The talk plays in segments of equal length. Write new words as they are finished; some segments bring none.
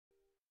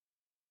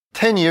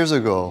10 years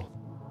ago,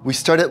 we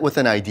started with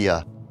an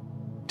idea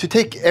to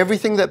take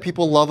everything that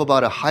people love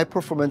about a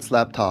high-performance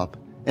laptop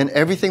and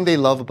everything they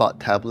love about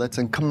tablets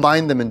and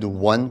combine them into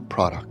one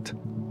product.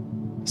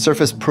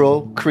 Surface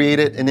Pro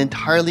created an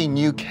entirely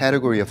new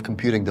category of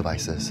computing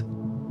devices.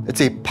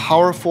 It's a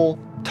powerful,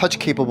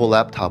 touch-capable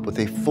laptop with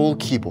a full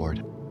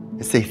keyboard.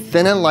 It's a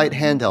thin and light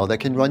handheld that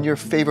can run your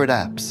favorite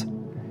apps.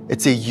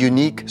 It's a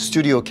unique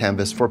studio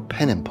canvas for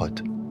pen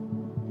input.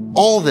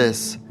 All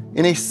this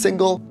in a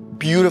single,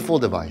 beautiful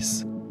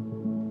device.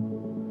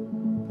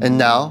 And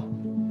now,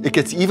 it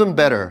gets even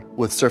better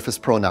with Surface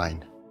Pro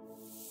 9.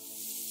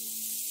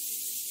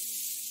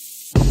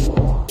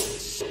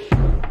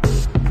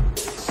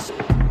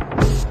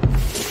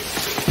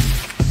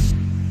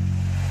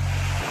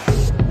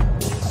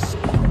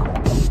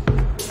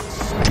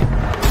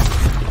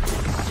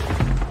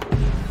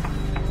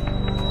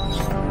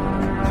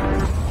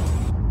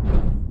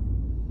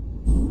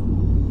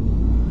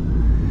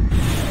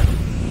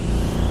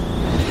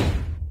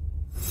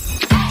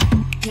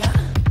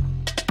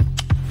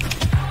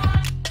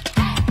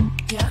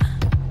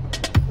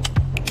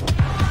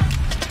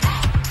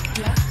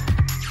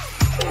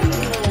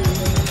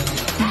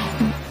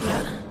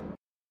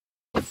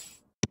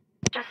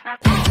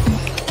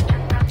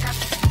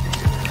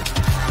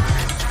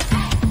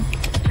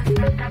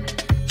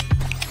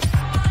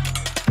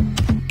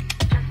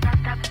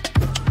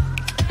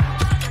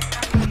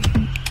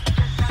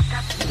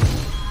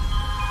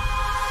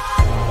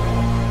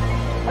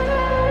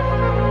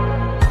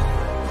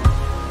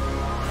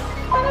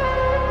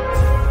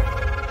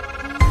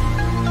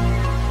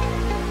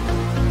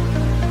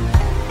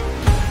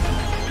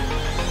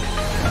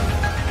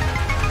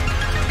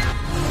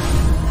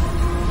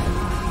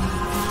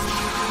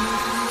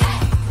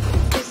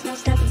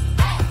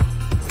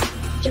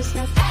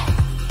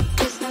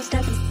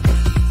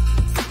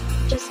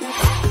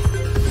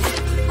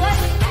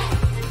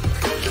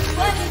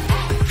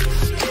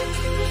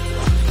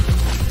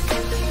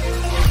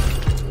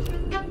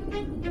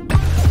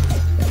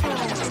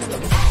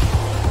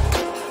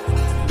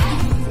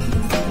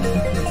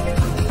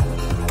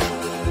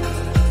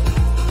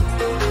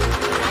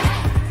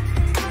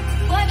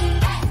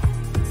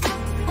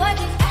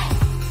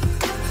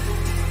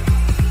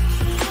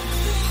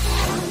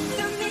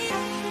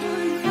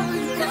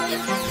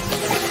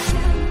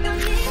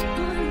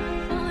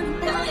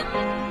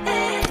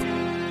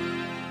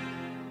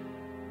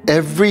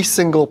 Every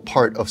single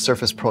part of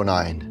Surface Pro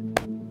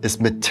 9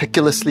 is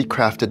meticulously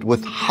crafted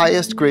with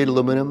highest grade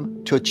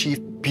aluminum to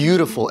achieve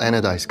beautiful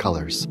anodized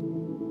colors.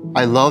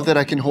 I love that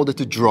I can hold it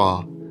to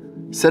draw,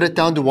 set it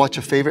down to watch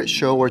a favorite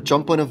show, or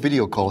jump on a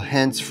video call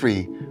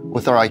hands-free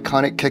with our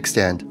iconic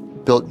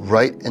kickstand built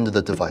right into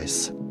the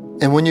device.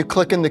 And when you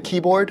click in the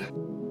keyboard,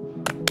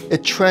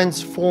 it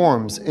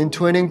transforms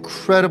into an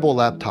incredible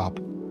laptop.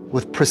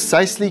 With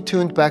precisely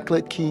tuned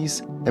backlit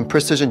keys and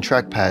precision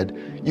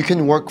trackpad, you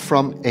can work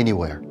from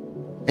anywhere.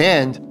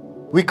 And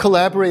we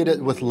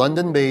collaborated with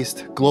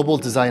London-based global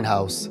design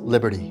house,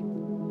 Liberty.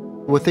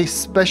 With a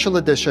special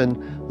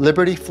edition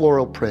Liberty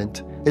floral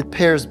print, it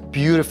pairs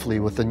beautifully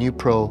with the new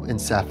Pro in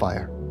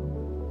sapphire.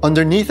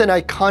 Underneath an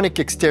iconic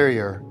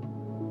exterior,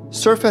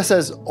 Surface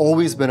has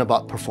always been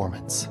about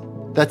performance.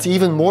 That's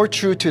even more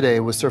true today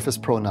with Surface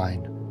Pro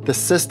 9. The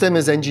system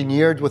is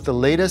engineered with the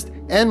latest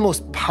and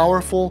most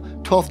powerful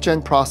 12th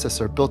gen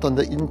processor built on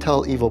the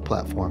Intel Evo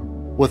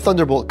platform. With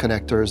Thunderbolt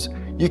connectors,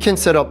 you can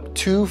set up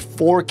two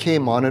 4K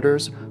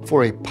monitors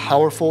for a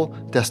powerful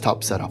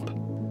desktop setup.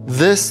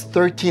 This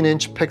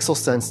 13-inch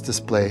PixelSense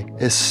display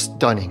is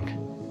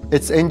stunning.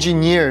 It's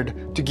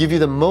engineered to give you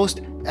the most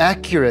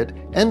accurate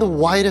and the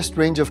widest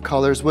range of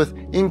colors with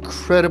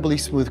incredibly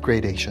smooth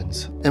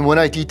gradations. And when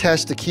I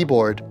detach the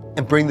keyboard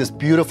and bring this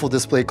beautiful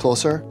display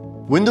closer,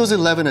 Windows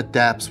 11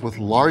 adapts with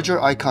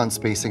larger icon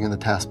spacing in the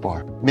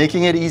taskbar,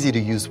 making it easy to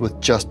use with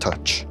just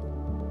touch.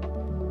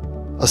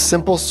 A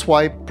simple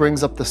swipe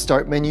brings up the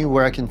Start menu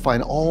where I can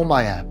find all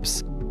my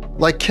apps.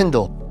 Like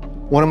Kindle,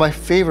 one of my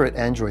favorite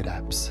Android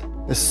apps.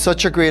 It's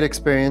such a great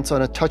experience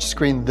on a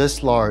touchscreen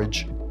this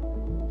large.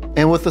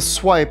 And with a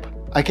swipe,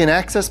 I can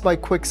access my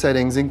quick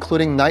settings,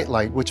 including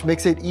Nightlight, which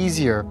makes it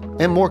easier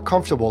and more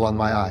comfortable on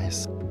my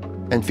eyes.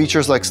 And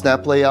features like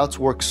snap layouts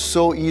work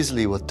so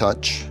easily with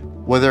touch,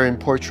 whether in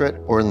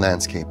portrait or in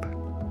landscape.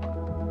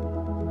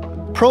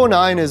 Pro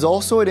 9 is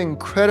also an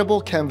incredible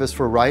canvas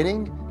for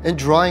writing and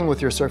drawing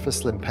with your Surface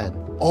Slim Pen,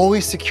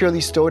 always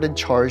securely stored and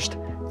charged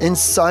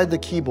inside the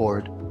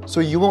keyboard so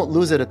you won't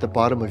lose it at the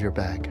bottom of your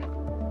bag.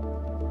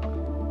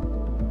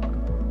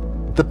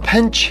 The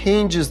pen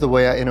changes the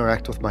way I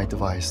interact with my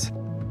device.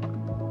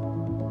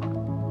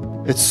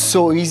 It's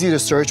so easy to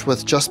search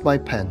with just my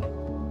pen.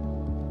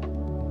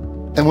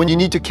 And when you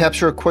need to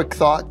capture a quick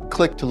thought,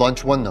 click to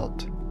launch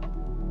OneNote.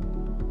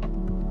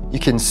 You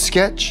can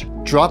sketch,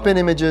 drop in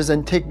images,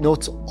 and take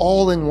notes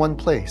all in one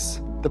place.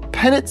 The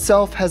pen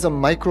itself has a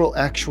micro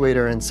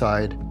actuator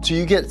inside, so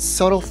you get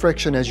subtle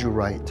friction as you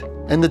write.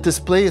 And the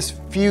display is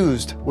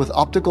fused with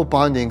optical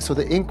bonding so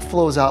the ink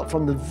flows out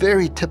from the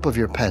very tip of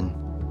your pen.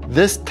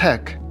 This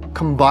tech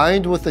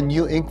combined with a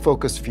new ink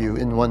focus view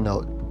in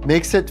OneNote,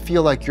 makes it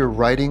feel like you're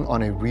writing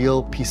on a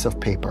real piece of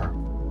paper.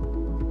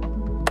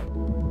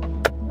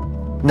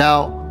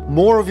 Now,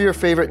 more of your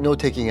favorite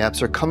note-taking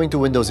apps are coming to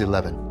Windows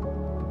 11.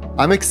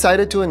 I'm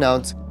excited to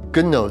announce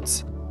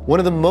GoodNotes, one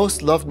of the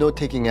most loved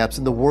note-taking apps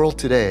in the world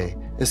today,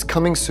 is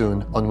coming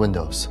soon on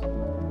Windows.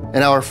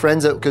 And our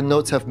friends at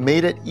GoodNotes have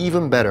made it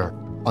even better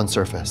on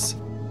Surface.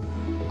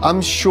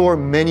 I'm sure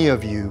many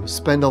of you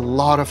spend a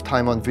lot of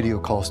time on video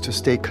calls to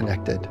stay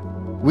connected.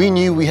 We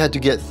knew we had to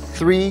get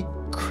 3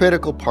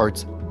 critical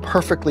parts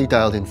perfectly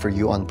dialed in for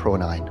you on Pro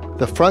 9.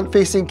 The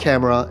front-facing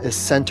camera is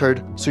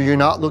centered so you're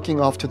not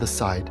looking off to the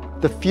side.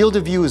 The field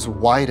of view is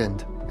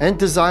widened and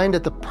designed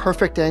at the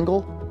perfect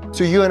angle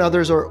so you and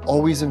others are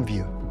always in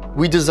view.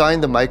 We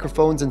designed the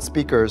microphones and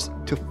speakers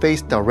to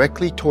face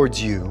directly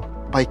towards you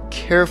by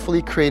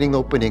carefully creating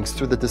openings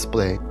through the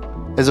display.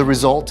 As a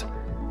result,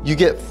 you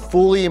get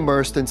fully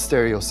immersed in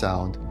stereo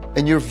sound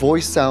and your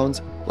voice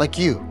sounds like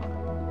you.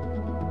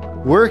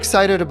 We're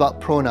excited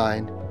about Pro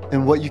 9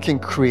 and what you can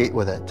create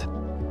with it.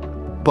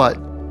 But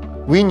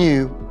we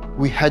knew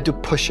we had to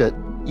push it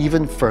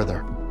even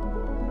further.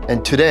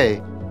 And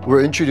today,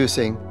 we're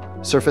introducing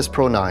Surface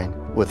Pro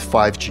 9 with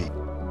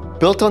 5G.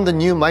 Built on the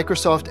new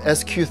Microsoft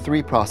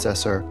SQ3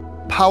 processor,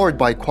 powered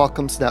by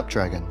Qualcomm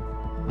Snapdragon.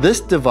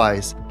 This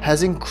device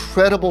has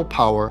incredible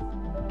power,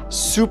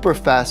 super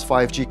fast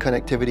 5G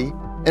connectivity,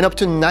 and up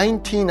to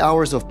 19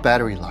 hours of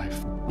battery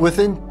life. With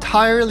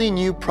entirely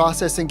new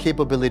processing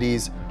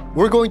capabilities,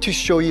 we're going to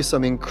show you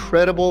some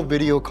incredible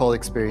video call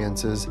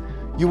experiences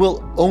you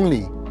will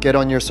only get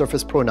on your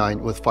Surface Pro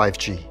 9 with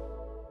 5G.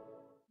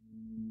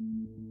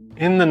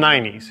 In the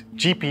 90s,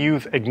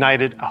 GPUs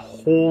ignited a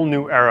whole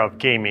new era of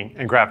gaming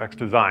and graphics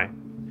design.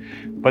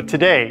 But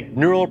today,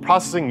 neural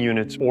processing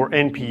units, or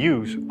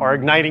NPUs, are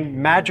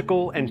igniting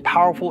magical and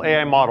powerful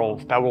AI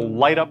models that will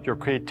light up your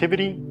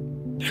creativity,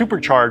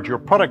 supercharge your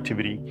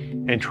productivity,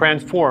 and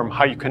transform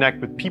how you connect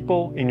with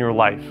people in your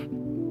life.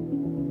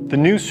 The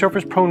new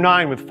Surface Pro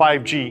 9 with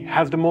 5G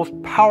has the most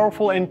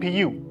powerful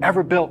NPU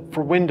ever built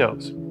for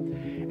Windows,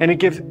 and it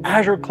gives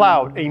Azure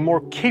Cloud a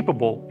more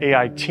capable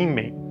AI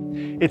teammate.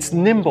 It's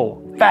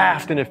nimble,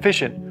 fast, and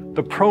efficient.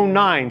 The Pro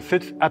 9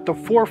 sits at the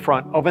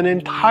forefront of an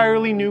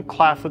entirely new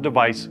class of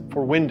device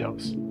for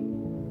Windows.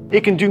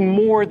 It can do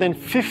more than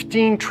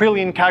 15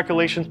 trillion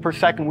calculations per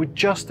second with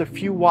just a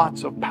few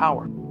watts of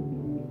power.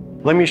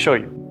 Let me show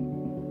you.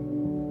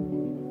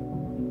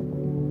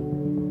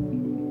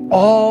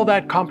 All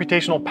that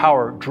computational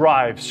power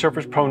drives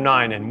Surface Pro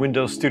 9 and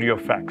Windows Studio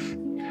Effects.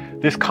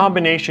 This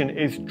combination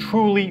is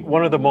truly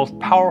one of the most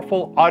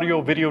powerful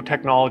audio-video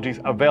technologies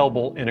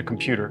available in a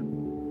computer.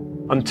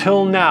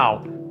 Until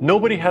now,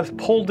 nobody has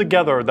pulled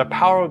together the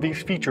power of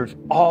these features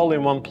all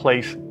in one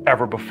place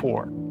ever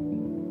before.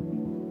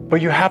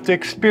 But you have to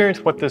experience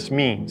what this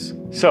means.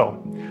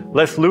 So,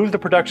 let's lose the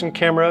production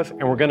cameras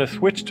and we're going to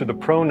switch to the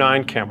Pro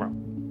 9 camera.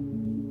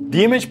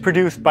 The image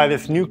produced by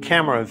this new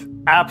camera is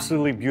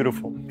absolutely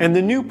beautiful, and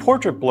the new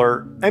portrait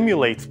blur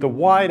emulates the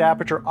wide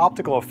aperture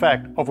optical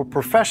effect of a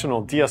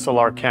professional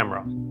DSLR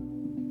camera.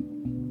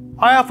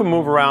 I often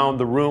move around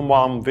the room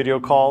while I'm on video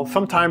calls.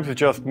 Sometimes it's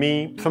just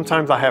me,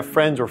 sometimes I have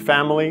friends or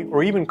family,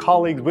 or even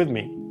colleagues with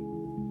me.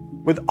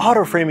 With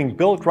auto framing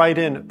built right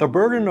in, the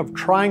burden of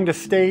trying to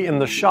stay in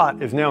the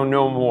shot is now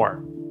no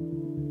more.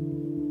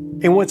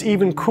 And what's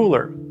even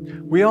cooler,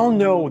 we all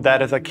know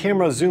that as a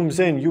camera zooms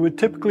in, you would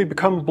typically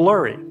become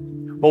blurry.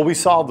 Well, we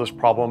solved this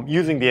problem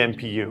using the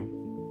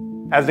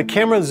NPU. As the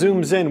camera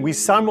zooms in, we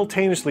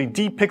simultaneously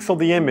depixel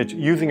the image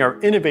using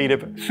our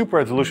innovative super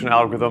resolution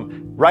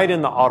algorithm right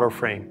in the auto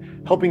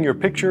frame, helping your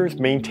pictures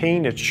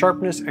maintain its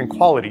sharpness and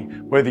quality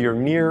whether you're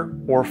near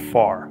or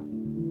far.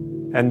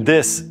 And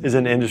this is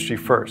an industry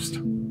first.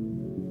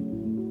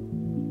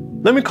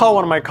 Let me call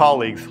one of my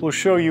colleagues who will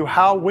show you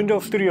how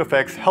Windows Studio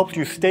Effects helps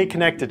you stay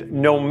connected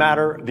no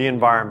matter the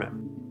environment.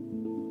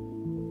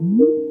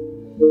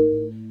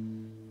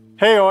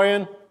 Hey,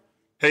 Oyen.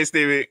 Hey,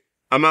 Stevie.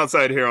 I'm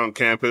outside here on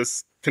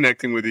campus,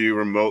 connecting with you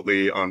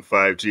remotely on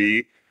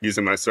 5G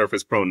using my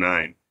Surface Pro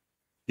 9.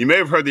 You may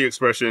have heard the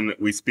expression,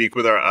 we speak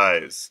with our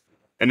eyes.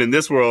 And in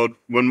this world,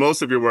 when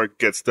most of your work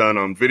gets done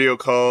on video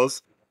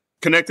calls,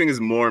 connecting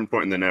is more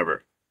important than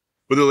ever.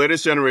 With the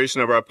latest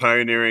generation of our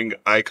pioneering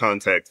eye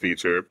contact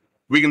feature,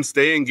 we can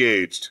stay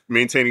engaged,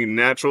 maintaining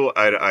natural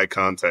eye-to-eye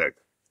contact.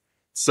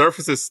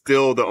 Surface is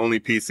still the only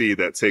PC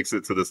that takes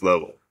it to this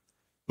level.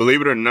 Believe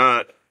it or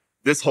not,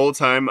 this whole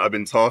time I've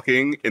been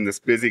talking in this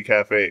busy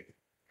cafe.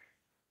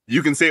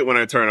 You can see it when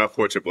I turn off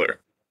portrait blur.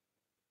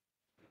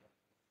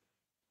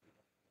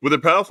 With a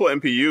powerful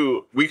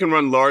NPU, we can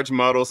run large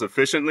models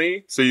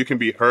efficiently so you can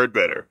be heard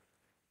better.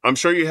 I'm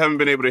sure you haven't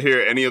been able to hear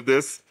any of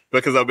this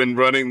because I've been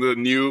running the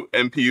new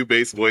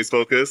NPU-based voice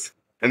focus,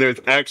 and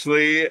there's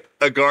actually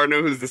a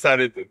gardener who's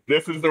decided that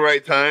this is the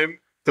right time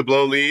to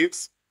blow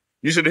leaves.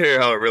 You should hear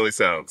how it really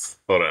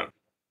sounds. Hold on.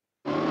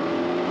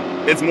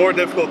 It's more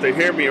difficult to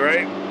hear me,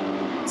 right?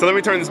 So let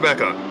me turn this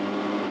back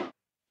on.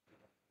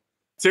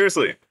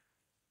 Seriously,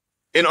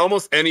 in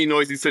almost any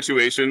noisy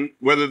situation,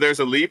 whether there's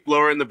a leaf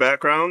blower in the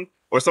background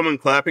or someone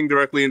clapping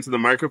directly into the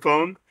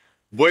microphone,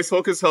 Voice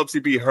Focus helps you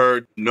be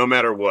heard no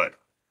matter what.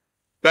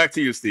 Back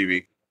to you,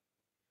 Stevie.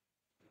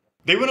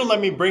 They wouldn't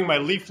let me bring my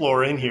leaf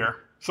blower in here,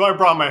 so I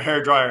brought my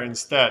hairdryer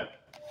instead.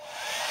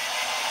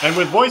 And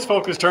with Voice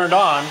Focus turned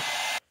on,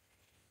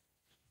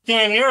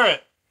 can't hear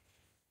it.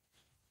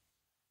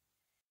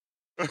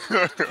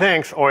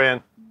 Thanks,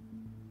 Oyen.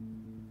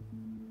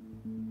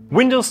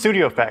 Windows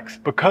Studio Effects,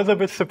 because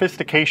of its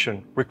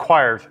sophistication,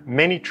 requires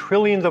many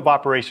trillions of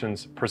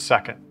operations per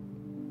second.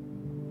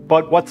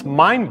 But what's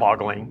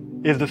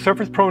mind-boggling is the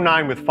Surface Pro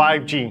 9 with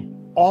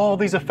 5G. All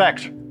these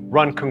effects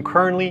run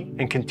concurrently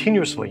and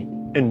continuously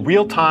in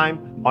real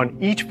time on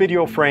each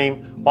video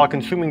frame while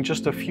consuming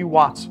just a few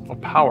watts of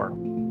power.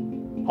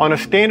 On a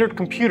standard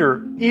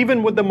computer,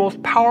 even with the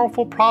most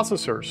powerful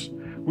processors,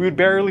 we would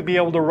barely be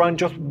able to run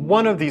just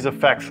one of these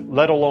effects,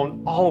 let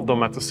alone all of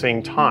them at the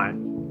same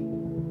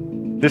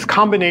time. This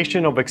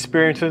combination of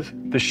experiences,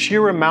 the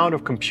sheer amount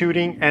of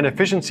computing and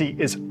efficiency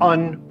is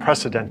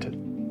unprecedented.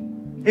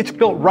 It's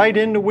built right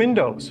into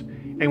Windows,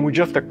 and with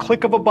just a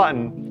click of a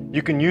button,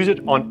 you can use it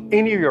on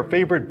any of your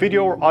favorite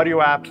video or audio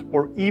apps,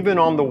 or even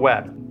on the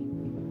web.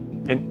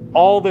 And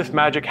all this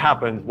magic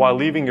happens while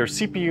leaving your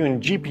CPU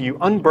and GPU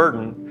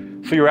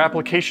unburdened, so your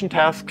application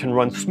tasks can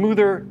run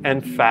smoother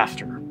and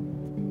faster.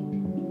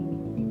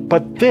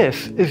 But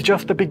this is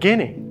just the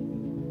beginning.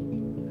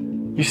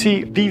 You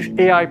see, these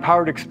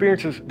AI-powered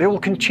experiences, they will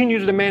continue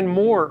to demand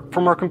more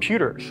from our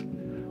computers,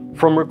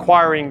 from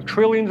requiring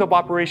trillions of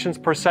operations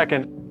per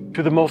second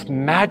to the most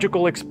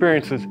magical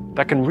experiences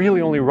that can really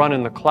only run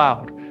in the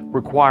cloud,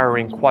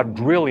 requiring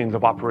quadrillions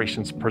of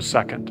operations per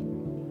second.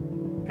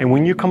 And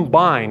when you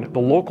combine the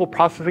local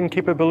processing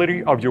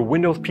capability of your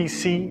Windows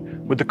PC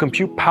with the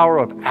compute power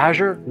of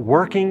Azure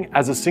working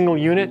as a single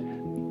unit,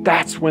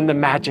 that's when the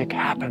magic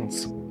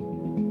happens.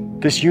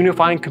 This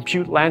unifying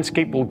compute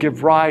landscape will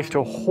give rise to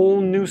a whole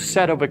new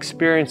set of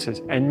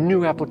experiences and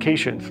new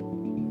applications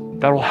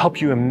that will help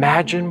you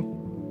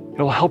imagine,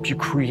 it'll help you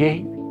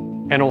create,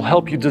 and it'll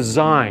help you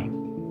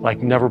design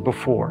like never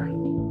before.